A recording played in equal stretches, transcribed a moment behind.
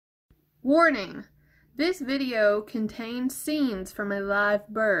Warning! This video contains scenes from a live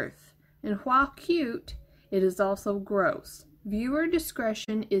birth, and while cute, it is also gross. Viewer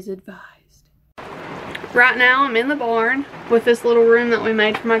discretion is advised. Right now I'm in the barn with this little room that we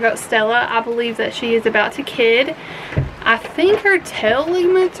made for my goat Stella. I believe that she is about to kid. I think her tail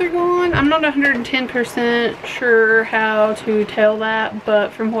ligaments are gone. I'm not 110% sure how to tell that,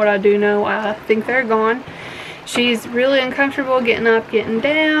 but from what I do know, I think they're gone. She's really uncomfortable getting up, getting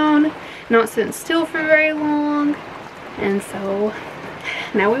down, not sitting still for very long, and so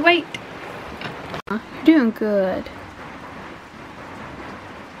now we wait. You're doing good.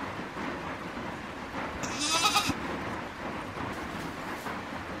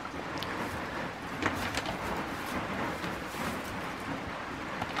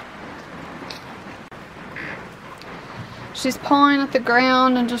 She's pawing at the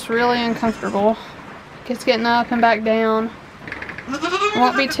ground and just really uncomfortable. Keeps getting up and back down. It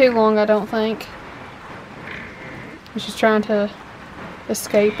won't be too long, I don't think. She's trying to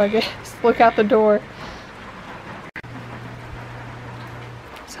escape, I guess. Look out the door.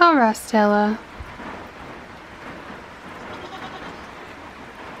 It's alright, Stella.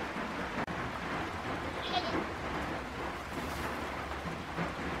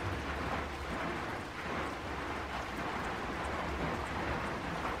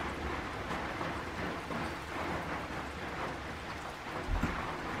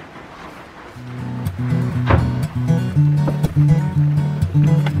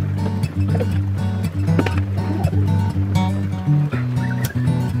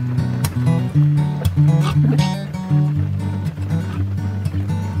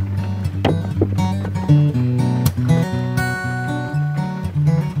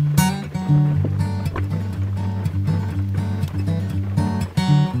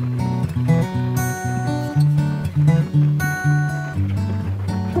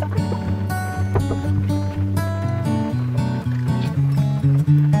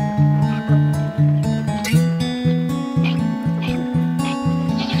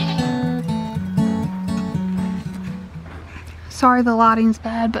 Sorry the lighting's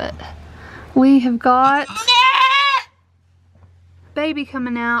bad, but we have got baby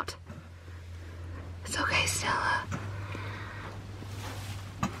coming out. It's okay, Stella.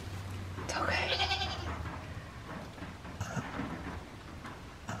 It's okay.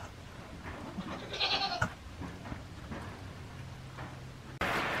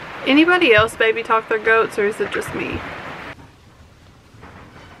 Anybody else baby talk their goats, or is it just me?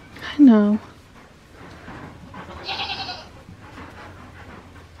 I know.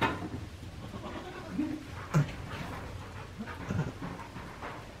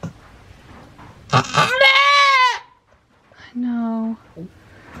 No,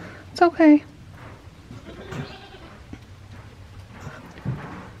 it's okay.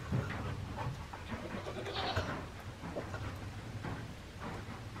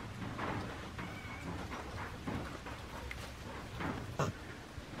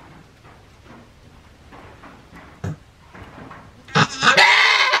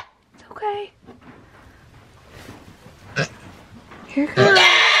 It's okay. Here comes.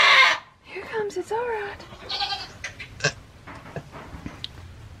 Here comes. It's all right.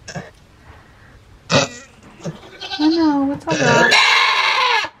 I know, it's alright.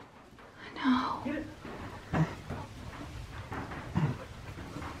 I know.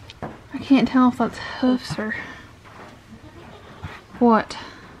 I can't tell if that's hoofs or what.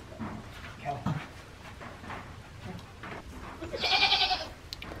 Come on.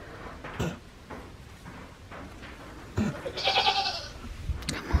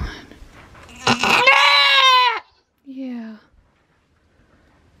 Yeah.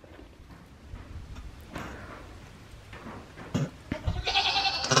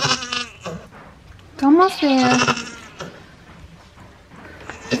 It's almost there.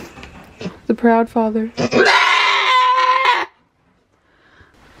 The proud father.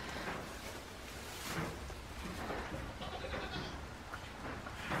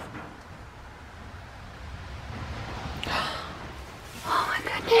 Oh my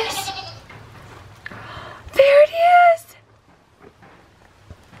goodness. There it is.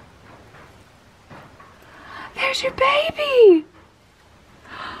 There's your baby.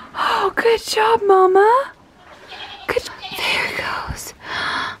 Oh, good job, Mama. Good. There it goes.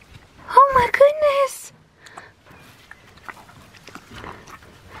 Oh my goodness.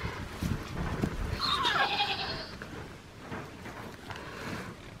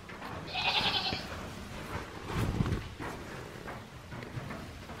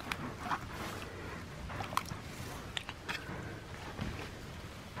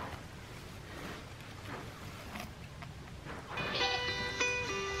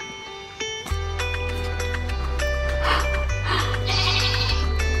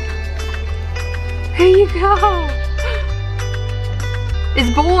 There you go.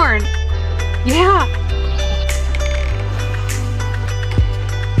 It's born. Yeah.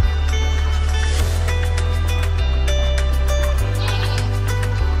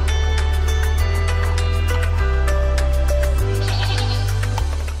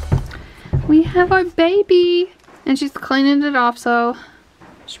 We have our baby. And she's cleaning it off, so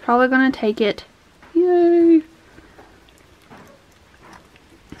she's probably gonna take it. Yay.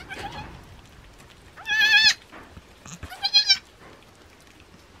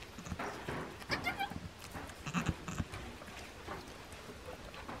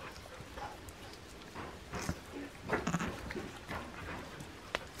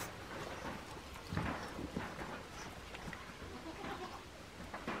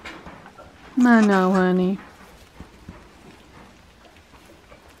 I know, honey.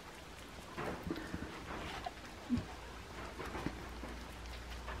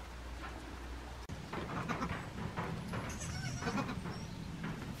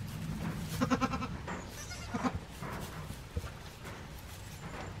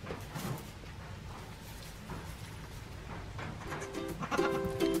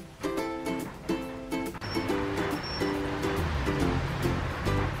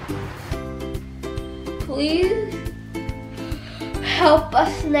 Please help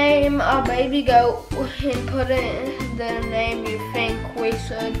us name our baby goat and put in the name you think we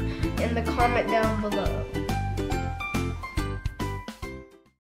should in the comment down below.